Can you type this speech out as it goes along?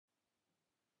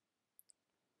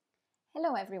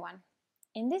Hello everyone!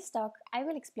 In this talk, I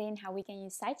will explain how we can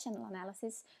use side channel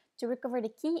analysis to recover the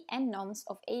key and nonce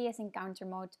of AES encounter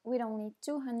mode with only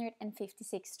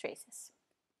 256 traces.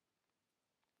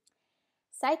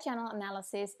 Side channel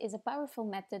analysis is a powerful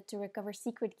method to recover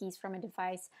secret keys from a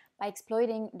device by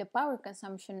exploiting the power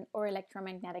consumption or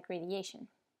electromagnetic radiation.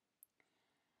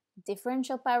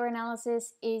 Differential power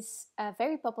analysis is a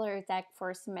very popular attack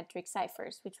for symmetric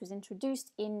ciphers, which was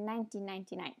introduced in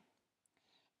 1999.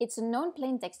 It's a known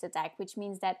plaintext attack, which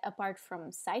means that apart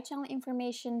from side channel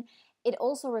information, it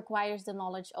also requires the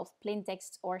knowledge of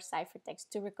plaintext or ciphertext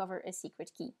to recover a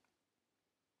secret key.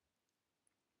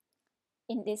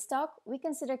 In this talk, we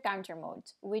consider counter mode,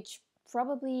 which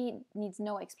probably needs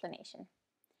no explanation.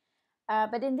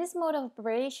 But in this mode of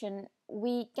operation,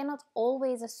 we cannot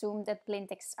always assume that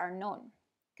plaintexts are known.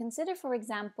 Consider, for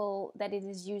example, that it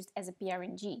is used as a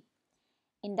PRNG.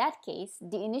 In that case,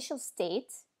 the initial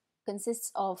state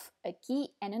consists of a key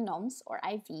and a nonce, or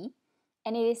IV,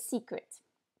 and it is secret.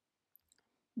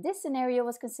 This scenario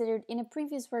was considered in a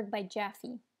previous work by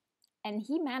Jaffe, and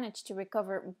he managed to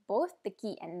recover both the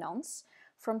key and nonce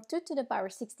from 2 to the power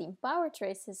 16 power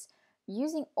traces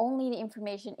using only the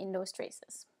information in those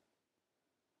traces.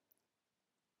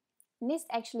 NIST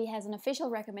actually has an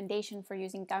official recommendation for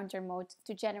using counter mode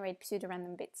to generate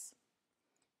pseudorandom bits.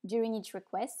 During each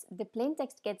request, the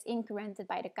plaintext gets incremented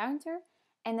by the counter,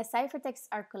 and the ciphertexts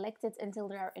are collected until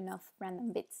there are enough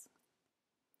random bits.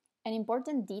 An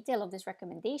important detail of this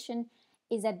recommendation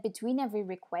is that between every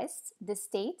request, the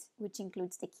state, which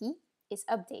includes the key, is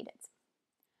updated.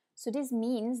 So this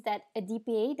means that a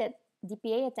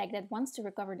DPA attack that wants to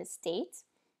recover the state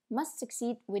must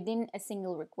succeed within a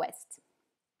single request.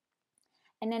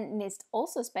 And then NIST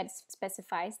also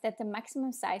specifies that the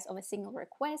maximum size of a single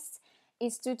request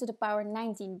is 2 to the power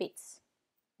 19 bits.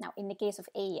 Now, in the case of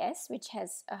AES, which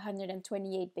has a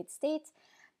 128-bit state,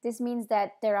 this means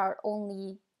that there are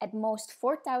only at most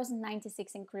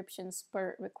 4096 encryptions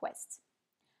per request.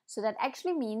 So that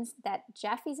actually means that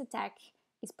Jaffe's attack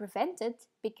is prevented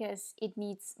because it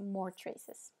needs more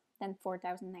traces than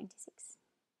 4096.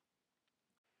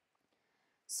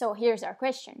 So here's our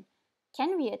question.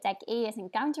 Can we attack AES in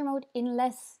counter mode in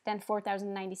less than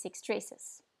 4096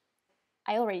 traces?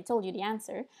 I already told you the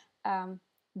answer.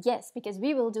 Yes, because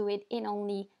we will do it in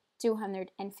only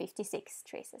 256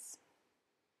 traces.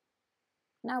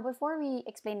 Now, before we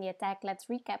explain the attack, let's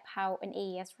recap how an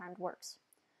AES round works.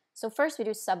 So first we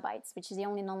do subbytes, which is the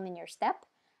only nonlinear step,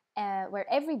 where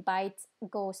every byte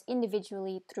goes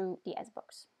individually through the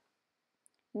S-box.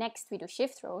 Next we do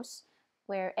shift rows,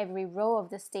 where every row of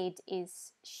the state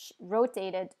is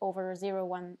rotated over 0,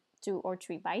 1, 2, or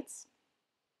 3 bytes.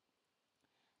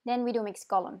 Then we do mixed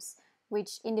columns,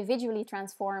 which individually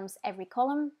transforms every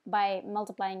column by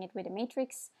multiplying it with a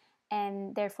matrix,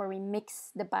 and therefore we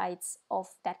mix the bytes of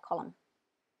that column.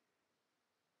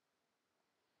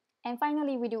 And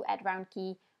finally we do add round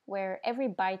key, where every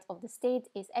byte of the state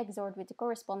is XORed with the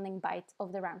corresponding byte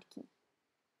of the round key.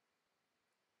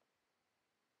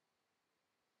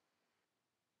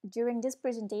 During this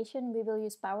presentation we will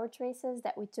use power traces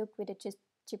that we took with a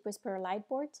Chip Whisperer light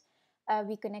board.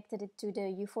 We connected it to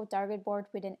the UFO target board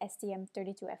with an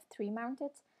STM32F3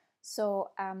 mounted. So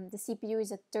the CPU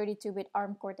is a 32-bit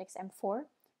ARM Cortex-M4,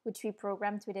 which we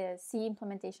programmed with a C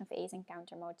implementation of AES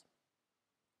encounter mode.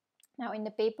 Now in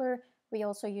the paper, we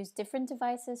also use different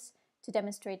devices to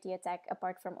demonstrate the attack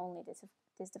apart from only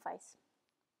this device.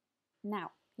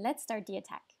 Now, let's start the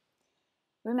attack.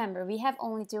 Remember, we have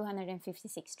only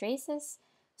 256 traces,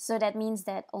 so that means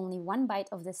that only 1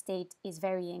 byte of the state is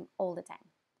varying all the time.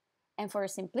 And for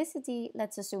simplicity,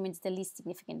 let's assume it's the least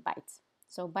significant byte,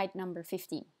 so byte number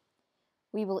 15.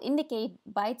 We will indicate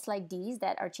bytes like these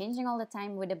that are changing all the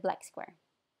time with a black square.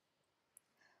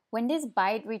 When this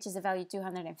byte reaches a value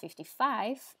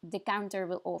 255, the counter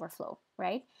will overflow,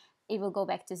 right? It will go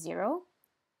back to 0,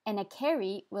 and a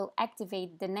carry will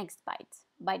activate the next byte,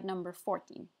 byte number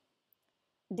 14.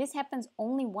 This happens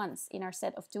only once in our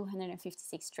set of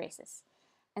 256 traces.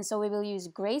 And so we will use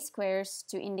gray squares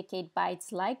to indicate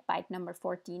bytes like byte number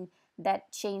 14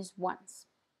 that change once.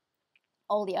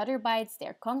 All the other bytes, they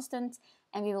are constant,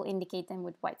 and we will indicate them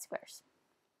with white squares.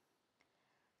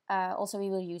 Also, we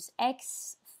will use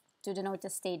X to denote the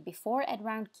state before add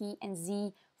round key and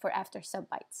Z for after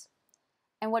subbytes.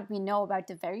 And what we know about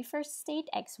the very first state,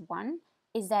 X1,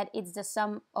 is that it's the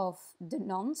sum of the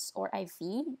nonce, or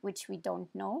IV, which we don't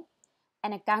know,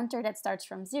 and a counter that starts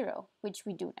from 0, which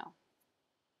we do know.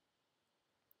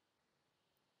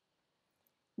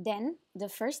 Then, the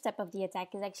first step of the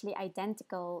attack is actually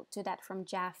identical to that from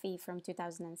Jaffe from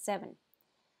 2007.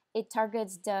 it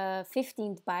targets the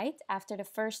 15th byte after the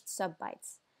first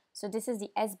subbytes. So this is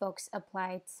the S-box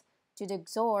applied to the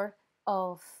XOR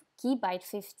of key byte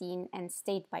 15 and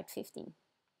state byte 15.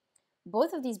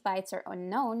 Both of these bytes are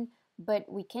unknown, but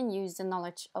we can use the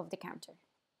knowledge of the counter.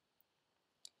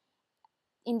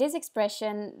 In this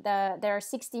expression, there are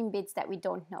 16 bits that we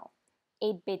don't know,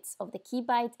 8 bits of the key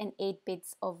byte and 8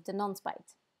 bits of the nonce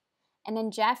byte. And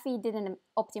then Jaffe did an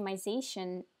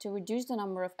optimization to reduce the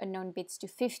number of unknown bits to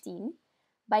 15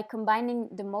 by combining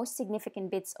the most significant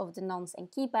bits of the nonce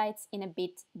and key bytes in a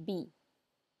bit B.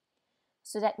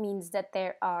 So that means that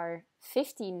there are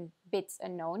 15 bits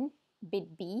unknown,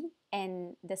 bit B,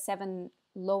 and the 7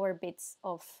 lower bits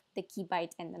of the key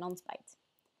byte and the nonce byte,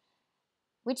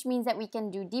 which means that we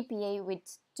can do DPA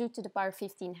with 2 to the power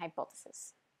 15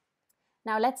 hypothesis.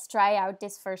 Now let's try out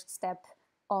this first step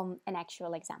on an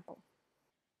actual example.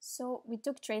 So we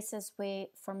took traces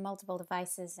from multiple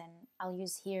devices, and I'll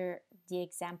use here the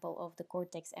example of the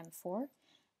Cortex M4.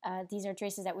 These are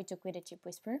traces that we took with a chip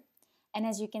whisperer. And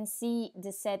as you can see,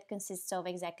 the set consists of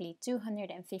exactly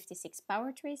 256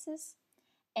 power traces,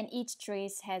 and each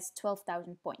trace has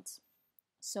 12,000 points.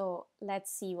 So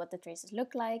let's see what the traces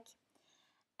look like.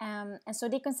 And so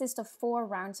they consist of 4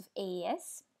 rounds of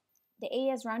AES. The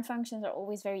AES round functions are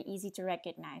always very easy to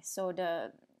recognize. So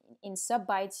in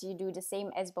subbytes, you do the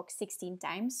same S-box 16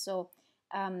 times. So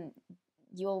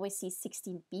you always see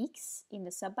 16 peaks in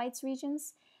the subbytes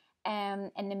regions.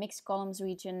 And the mixed columns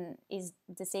region is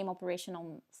the same operation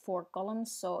on 4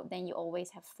 columns. So then you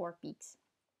always have 4 peaks.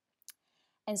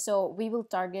 And so we will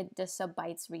target the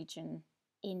subbytes region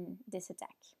in this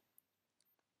attack.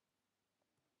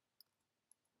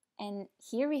 And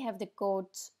here we have the code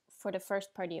for the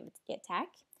first part of the attack.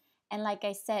 And like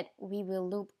I said, we will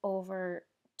loop over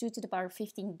 2 to the power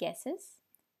 15 guesses.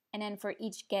 And then for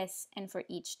each guess and for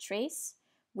each trace,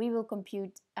 we will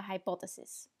compute a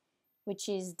hypothesis, which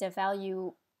is the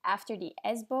value after the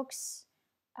S-box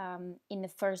in the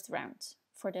first round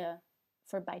for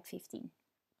byte 15.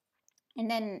 And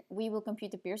then we will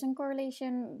compute the Pearson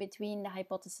correlation between the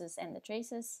hypothesis and the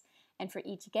traces. And for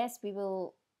each guess, we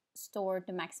will store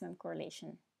the maximum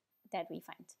correlation that we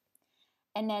find.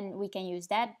 And then we can use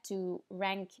that to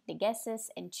rank the guesses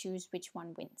and choose which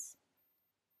one wins.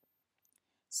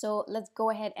 So let's go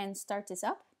ahead and start this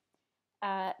up.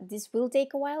 This will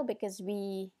take a while because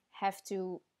we have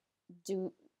to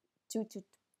do 2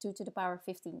 to the power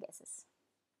 15 guesses.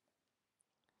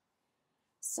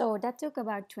 So that took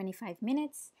about 25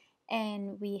 minutes,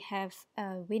 and we have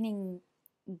a winning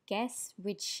guess,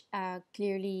 which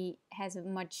clearly has a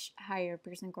much higher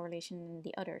Pearson correlation than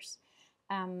the others.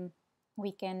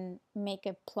 We can make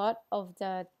a plot of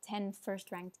the 10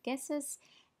 first ranked guesses,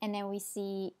 and then we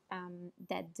see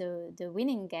that the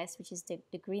winning guess, which is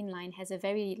the green line, has a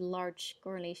very large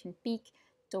correlation peak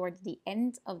toward the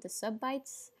end of the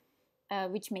subbytes,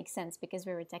 which makes sense because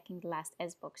we're attacking the last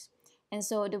S-box. And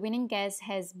so the winning guess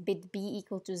has bit B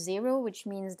equal to 0, which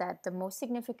means that the most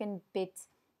significant bit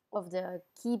of the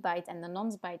key byte and the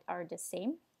nonce byte are the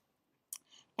same.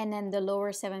 And then the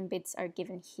lower 7 bits are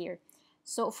given here.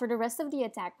 So for the rest of the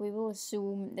attack, we will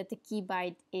assume that the key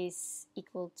byte is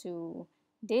equal to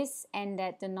this and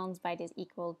that the nonce byte is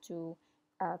equal to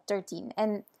 13.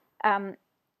 And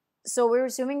so we're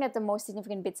assuming that the most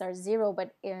significant bits are 0,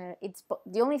 but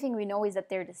the only thing we know is that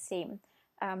they're the same.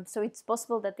 So it's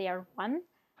possible that they are 1,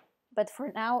 but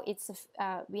for now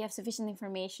we have sufficient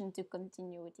information to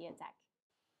continue with the attack.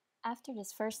 After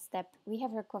this first step, we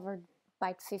have recovered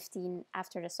byte 15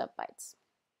 after the subbytes.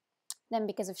 Then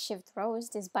because of shift rows,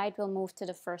 this byte will move to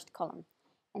the first column.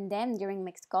 And then during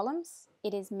mixed columns,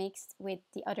 it is mixed with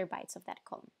the other bytes of that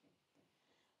column.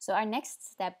 So our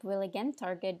next step will again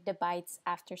target the bytes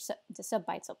after the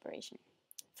subbytes operation.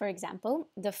 For example,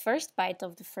 the first byte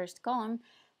of the first column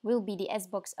will be the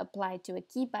S-box applied to a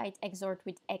key byte XORed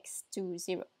with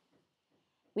x20.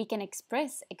 We can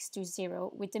express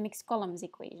x20 with the mixed columns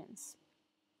equations.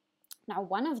 Now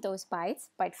one of those bytes,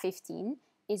 byte 15,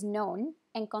 is known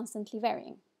and constantly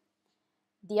varying.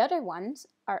 The other ones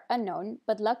are unknown,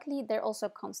 but luckily they're also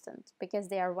constant because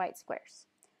they are white squares.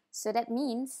 So that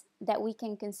means that we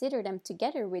can consider them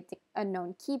together with the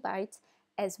unknown key byte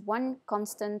as one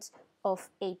constant of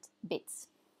 8 bits.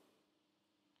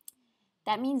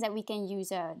 That means that we can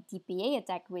use a DPA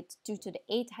attack with 2 to the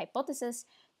 8 hypothesis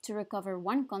to recover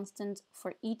one constant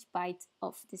for each byte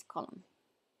of this column.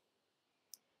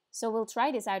 So we'll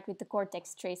try this out with the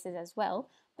Cortex traces as well,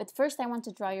 but first I want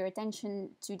to draw your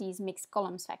attention to these mixed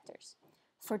columns factors.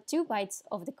 For 2 bytes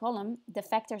of the column, the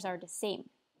factors are the same.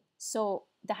 So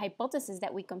the hypothesis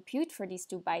that we compute for these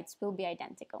 2 bytes will be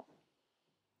identical.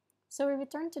 So we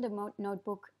return to the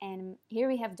notebook, and here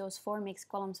we have those 4 mixed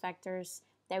columns factors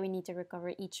that we need to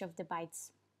recover each of the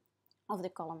bytes of the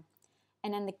column.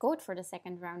 And then the code for the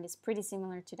second round is pretty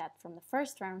similar to that from the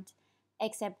first round,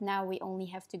 except now we only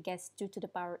have to guess 2 to the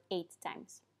power 8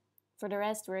 times. For the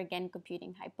rest, we're again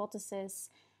computing hypothesis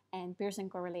and Pearson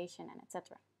correlation and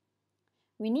etc.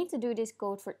 We need to do this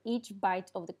code for each byte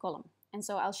of the column. And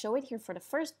so I'll show it here for the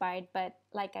first byte, but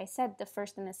like I said, the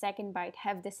first and the second byte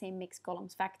have the same mixed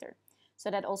columns factor. So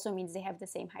that also means they have the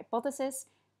same hypothesis,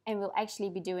 and we'll actually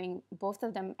be doing both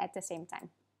of them at the same time.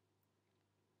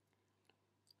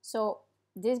 So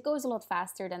this goes a lot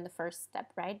faster than the first step,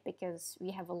 right? Because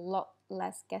we have a lot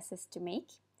less guesses to make.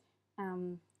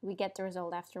 We get the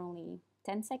result after only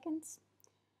 10 seconds.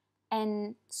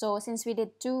 And so since we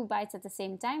did 2 bytes at the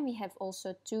same time, we have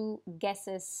also 2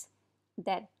 guesses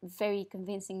that very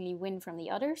convincingly win from the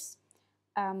others,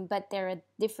 but there are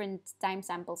different time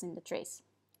samples in the trace.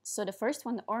 So the first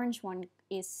one, the orange one,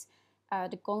 is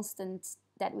the constant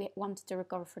that we wanted to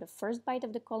recover for the first byte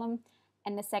of the column,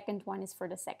 and the second one is for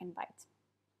the second byte.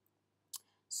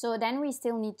 So then we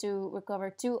still need to recover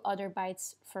 2 other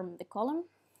bytes from the column.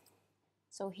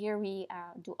 So here we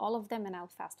do all of them, and I'll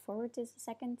fast forward this a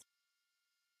second.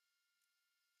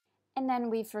 And then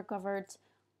we've recovered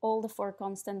all the 4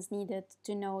 constants needed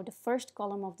to know the first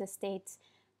column of the state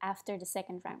after the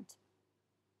second round.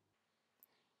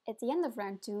 At the end of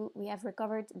round 2, we have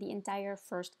recovered the entire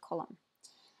first column.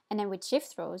 And then with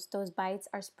shift rows, those bytes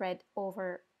are spread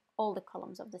over all the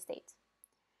columns of the state.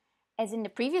 As in the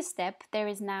previous step, there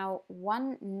is now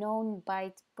 1 known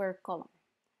byte per column.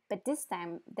 But this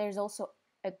time, there's also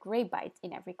a gray byte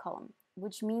in every column,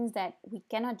 which means that we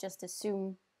cannot just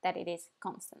assume that it is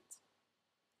constant.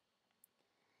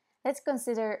 Let's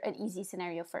consider an easy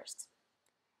scenario first.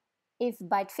 If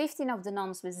byte 15 of the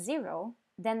nonce was 0,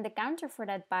 then the counter for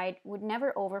that byte would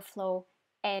never overflow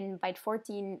and byte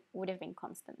 14 would have been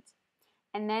constant.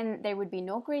 And then there would be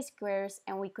no gray squares,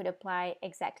 and we could apply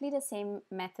exactly the same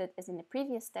method as in the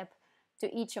previous step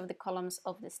to each of the columns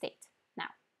of the state. Now,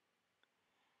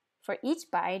 for each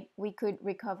byte, we could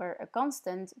recover a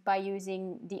constant by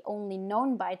using the only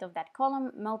known byte of that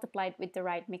column multiplied with the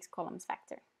right mixed columns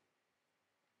factor.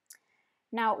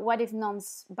 Now, what if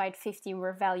nonce byte 15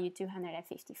 were valued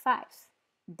 255?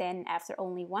 Then, after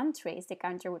only 1 trace, the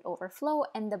counter would overflow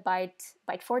and the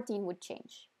byte 14 would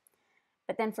change.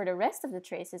 But then for the rest of the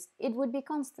traces, it would be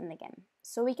constant again.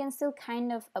 So we can still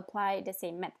kind of apply the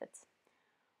same method.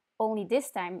 Only this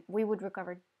time, we would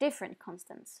recover different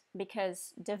constants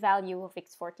because the value of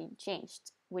x14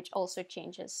 changed, which also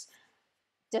changes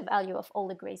the value of all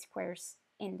the gray squares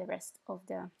in the rest of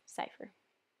the cipher.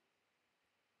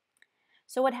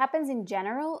 So what happens in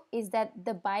general is that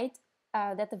the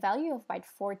value of byte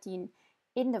 14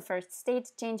 in the first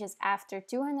state changes after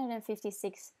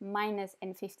 256 minus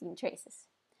n15 traces.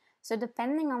 So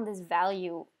depending on this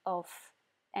value of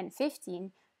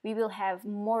n15, we will have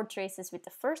more traces with the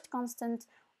first constant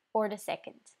or the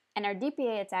second. And our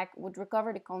DPA attack would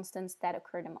recover the constants that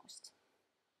occur the most.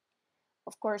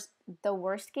 Of course, the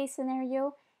worst case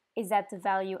scenario is that the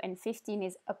value n15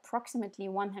 is approximately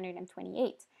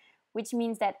 128, which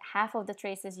means that half of the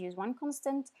traces use one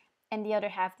constant and the other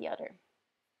half the other.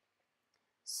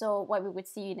 So what we would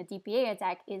see in a DPA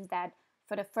attack is that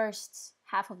for the first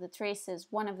half of the traces,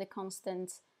 one of the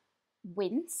constants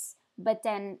wins, but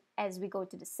then as we go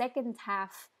to the second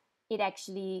half, it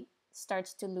actually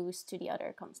starts to lose to the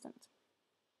other constant.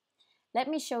 Let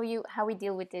me show you how we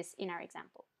deal with this in our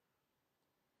example.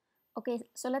 Okay,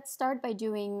 so let's start by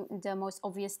doing the most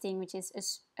obvious thing, which is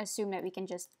assume that we can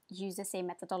just use the same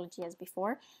methodology as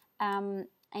before and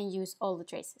use all the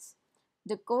traces.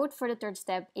 The code for the third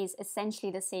step is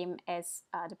essentially the same as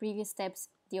the previous steps.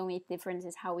 The only difference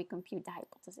is how we compute the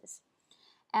hypothesis.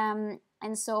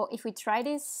 And so if we try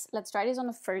this, let's try this on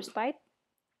the first byte.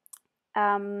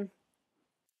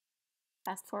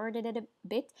 Fast forwarded it a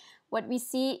bit. What we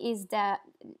see is that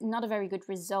not a very good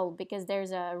result because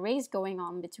there's a race going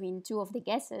on between 2 of the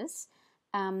guesses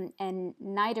and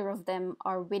neither of them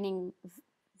are winning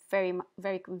very,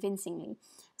 very convincingly.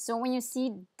 So when you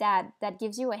see that, that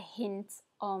gives you a hint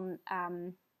on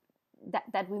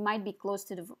that we might be close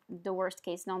to the worst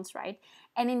case nonce, right?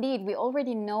 And indeed, we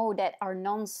already know that our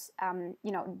nonce,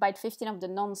 byte 15 of the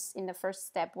nonce in the first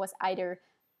step was either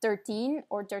 13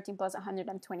 or 13 plus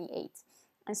 128.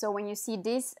 And so when you see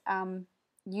this,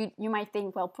 you might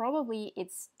think, well, probably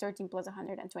it's 13 plus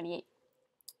 128.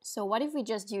 So what if we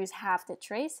just use half the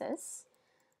traces?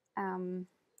 I'll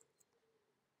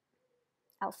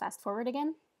fast forward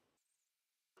again.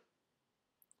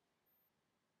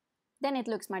 Then it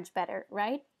looks much better,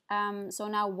 right? So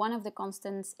now one of the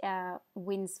constants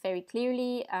wins very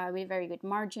clearly with very good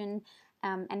margin,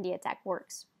 and the attack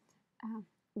works.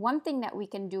 One thing that we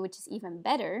can do, which is even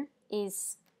better,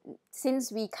 is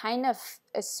since we kind of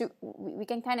we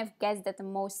can kind of guess that the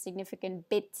most significant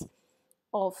bit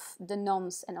of the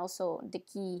nonce and also the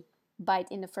key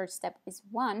byte in the first step is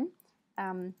 1,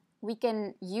 we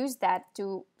can use that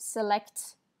to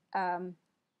select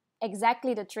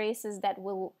exactly the traces that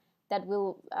will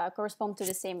correspond to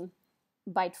the same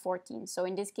byte 14. So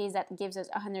in this case, that gives us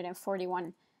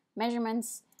 141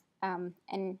 measurements.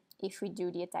 And if we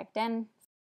do the attack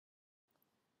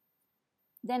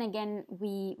then again,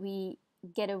 we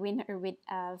get a winner with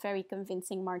a very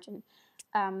convincing margin.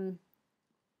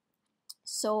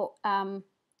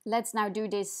 Let's now do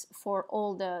this for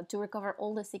to recover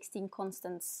all the 16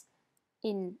 constants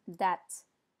in that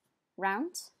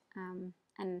round.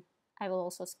 And I will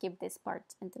also skip this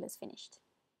part until it's finished.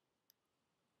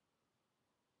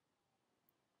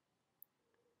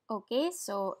 Okay,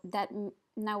 so that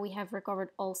now we have recovered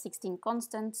all 16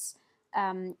 constants,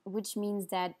 which means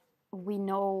that we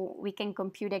know we can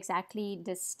compute exactly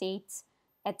the state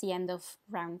at the end of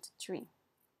round 3.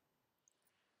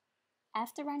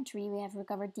 After round 3, we have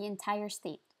recovered the entire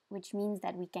state, which means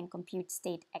that we can compute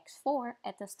state x4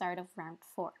 at the start of round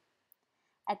 4.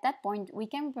 At that point, we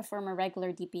can perform a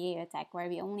regular DPA attack where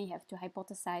we only have to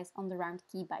hypothesize on the round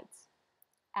key bytes.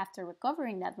 After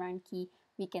recovering that round key,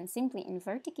 we can simply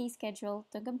invert the key schedule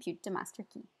to compute the master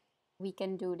key. We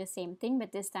can do the same thing,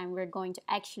 but this time we're going to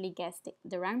actually guess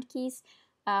the round keys.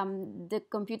 The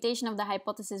computation of the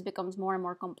hypothesis becomes more and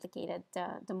more complicated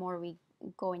the more we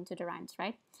go into the rounds,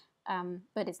 right?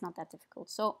 But it's not that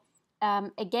difficult. So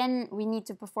again, we need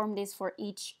to perform this for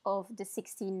each of the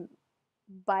 16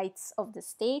 bytes of the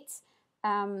state.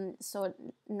 So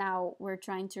now we're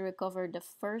trying to recover the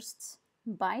first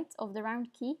byte of the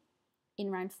round key in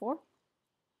round 4.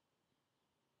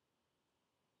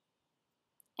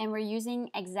 And we're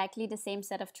using exactly the same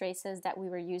set of traces that we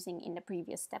were using in the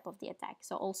previous step of the attack.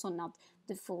 So also not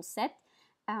the full set.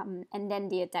 And then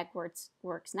the attack works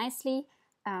nicely.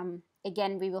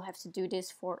 Again, we will have to do this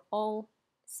for all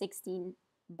 16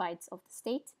 bytes of the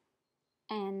state.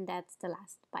 And that's the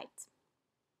last byte.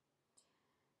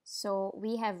 So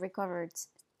we have recovered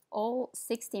all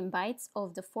 16 bytes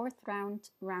of the 4th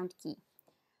round key.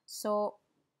 So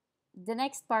the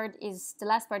last part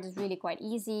is really quite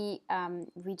easy.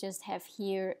 We just have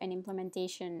here an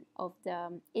implementation of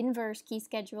the inverse key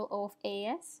schedule of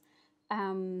AES.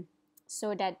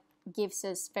 So that gives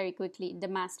us very quickly the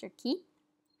master key.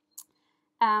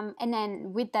 And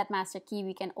then with that master key,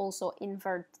 we can also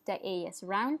invert the AES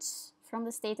rounds from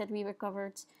the state that we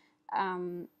recovered.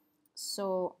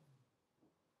 So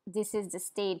this is the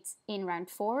state in round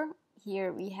 4.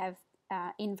 Here we have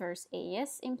inverse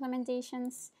AES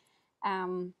implementations.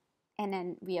 And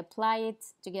then we apply it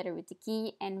together with the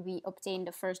key and we obtain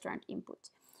the first round input.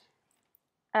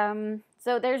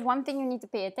 So there's one thing you need to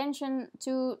pay attention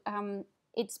to.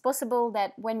 It's possible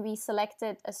that when we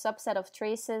selected a subset of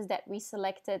traces that we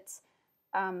selected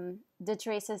the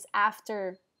traces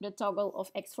after the toggle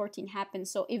of x14 happens.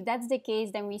 So if that's the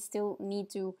case, then we still need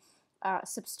to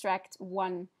subtract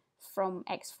 1 from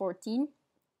x14.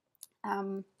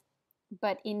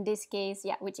 But in this case,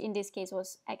 which in this case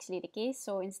was actually the case.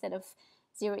 So instead of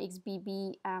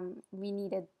 0xbb, we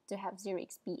needed to have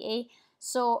 0xba.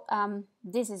 So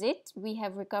this is it. We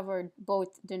have recovered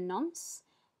both the nonce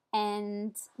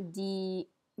and the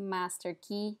master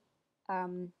key.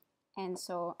 And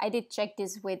so I did check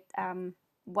this with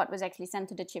what was actually sent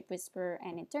to the chip whisperer,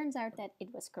 and it turns out that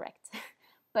it was correct.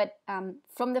 But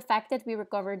from the fact that we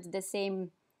recovered the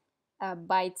same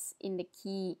bytes in the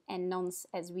key and nonce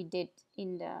as we did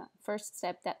in the first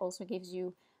step, that also gives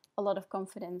you a lot of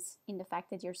confidence in the fact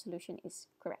that your solution is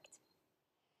correct.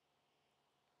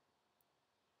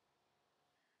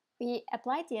 We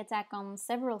applied the attack on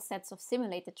several sets of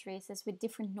simulated traces with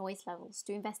different noise levels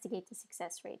to investigate the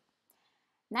success rate.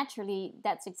 Naturally,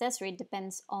 that success rate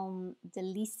depends on the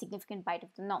least significant byte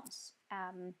of the nonce.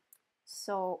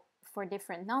 So for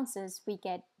different nonces, we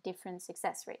get different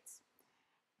success rates.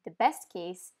 The best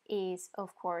case is,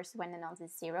 of course, when the nonce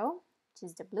is 0, which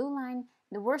is the blue line.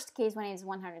 The worst case when it is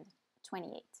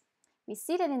 128. We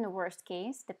see that in the worst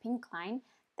case, the pink line,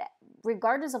 that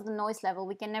regardless of the noise level,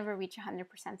 we can never reach 100%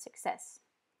 success.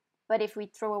 But if we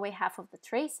throw away half of the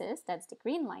traces, that's the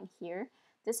green line here,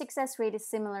 the success rate is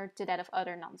similar to that of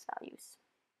other nonce values.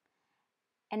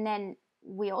 And then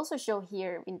we also show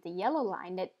here in the yellow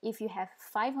line that if you have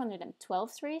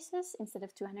 512 traces instead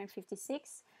of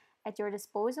 256 at your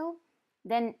disposal,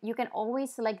 then you can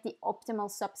always select the optimal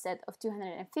subset of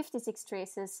 256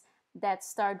 traces that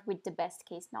start with the best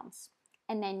case nonce.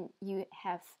 And then you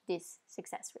have this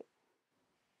success rate.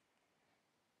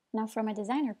 Now, from a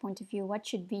designer point of view, what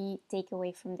should we take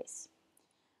away from this?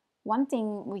 One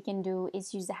thing we can do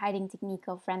is use the hiding technique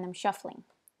of random shuffling.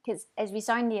 Because as we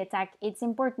saw in the attack, it's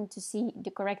important to see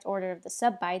the correct order of the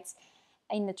sub-bytes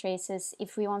in the traces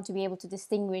if we want to be able to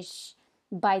distinguish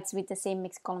bytes with the same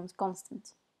mixed columns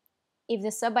constant. If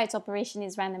the sub-bytes operation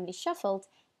is randomly shuffled,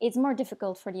 it's more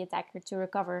difficult for the attacker to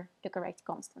recover the correct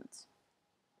constant.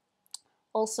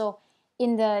 Also,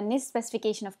 in the NIST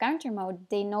specification of counter mode,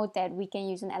 they note that we can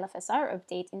use an LFSR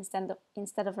update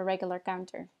instead of a regular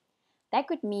counter. That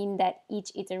could mean that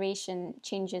each iteration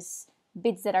changes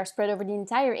bits that are spread over the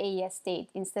entire AES state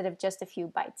instead of just a few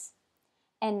bytes.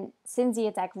 And since the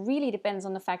attack really depends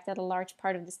on the fact that a large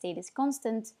part of the state is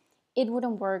constant, it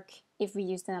wouldn't work if we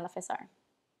used an LFSR.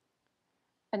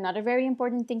 Another very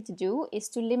important thing to do is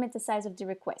to limit the size of the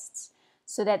requests,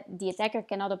 so that the attacker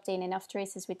cannot obtain enough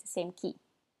traces with the same key.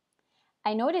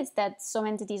 I noticed that some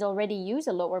entities already use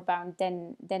a lower bound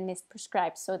than NIST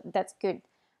prescribes, so that's good.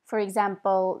 For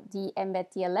example, the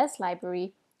embed TLS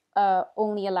library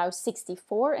only allows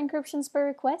 64 encryptions per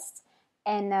request,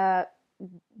 and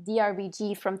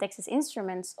DRBG from Texas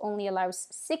Instruments only allows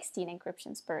 16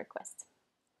 encryptions per request.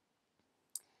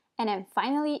 And then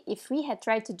finally, if we had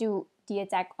tried to do the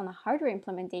attack on a hardware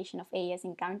implementation of AES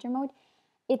in counter mode,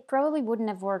 it probably wouldn't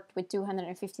have worked with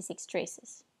 256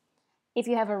 traces. If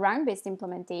you have a round-based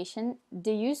implementation,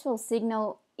 the useful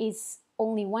signal is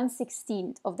only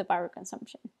 1/16 of the power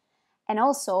consumption. And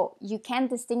also, you can't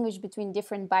distinguish between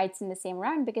different bytes in the same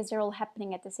round because they're all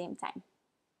happening at the same time.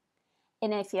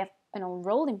 And if you have an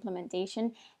on-roll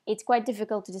implementation, it's quite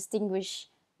difficult to distinguish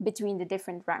between the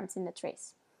different rounds in the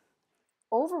trace.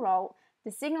 Overall,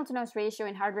 the signal-to-noise ratio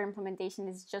in hardware implementation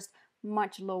is just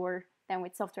much lower than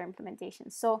with software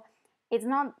implementation. So it's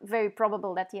not very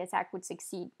probable that the attack would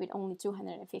succeed with only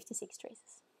 256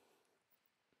 traces.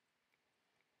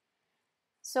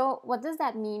 So what does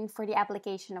that mean for the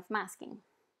application of masking?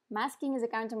 Masking is a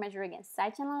countermeasure against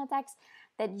side channel attacks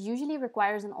that usually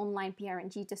requires an online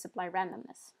PRNG to supply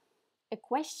randomness. A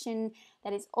question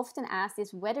that is often asked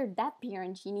is whether that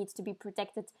PRNG needs to be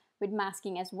protected with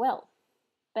masking as well.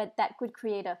 But that could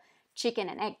create a chicken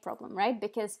and egg problem, right?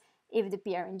 Because if the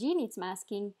PRNG needs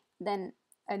masking, then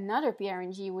another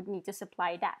PRNG would need to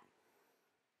supply that.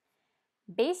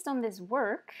 Based on this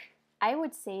work, I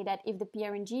would say that if the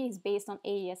PRNG is based on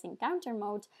AES in counter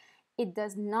mode, it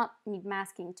does not need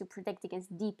masking to protect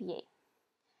against DPA.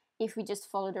 If we just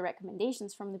follow the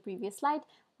recommendations from the previous slide,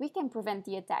 we can prevent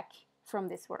the attack from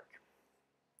this work.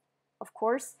 Of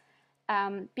course,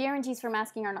 PRNGs for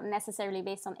masking are not necessarily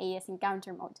based on AES in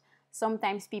counter mode.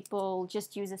 Sometimes people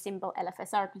just use a simple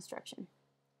LFSR construction.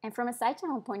 And from a side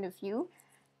channel point of view,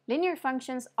 linear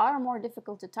functions are more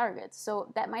difficult to target,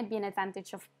 so that might be an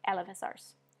advantage of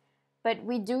LFSRs. But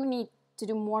we do need to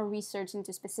do more research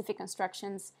into specific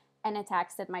constructions and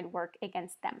attacks that might work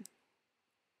against them.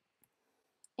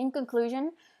 In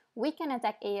conclusion, we can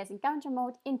attack AES in counter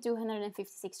mode in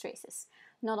 256 traces,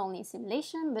 not only in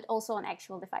simulation, but also on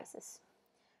actual devices.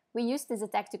 We used this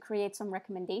attack to create some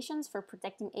recommendations for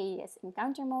protecting AES in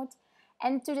counter mode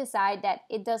and to decide that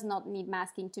it does not need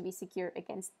masking to be secure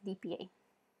against DPA.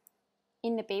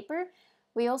 In the paper,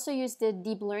 we also used the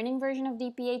deep learning version of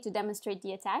DPA to demonstrate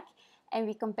the attack, and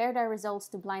we compared our results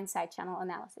to blind side channel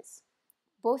analysis.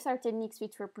 Both are techniques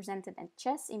which were presented at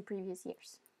CHES in previous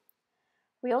years.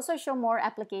 We also show more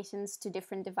applications to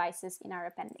different devices in our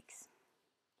appendix.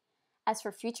 As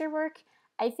for future work,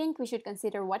 I think we should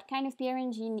consider what kind of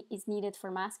PRNG is needed for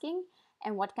masking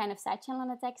and what kind of side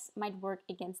channel attacks might work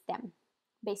against them.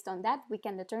 Based on that, we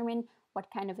can determine what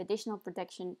kind of additional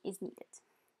protection is needed.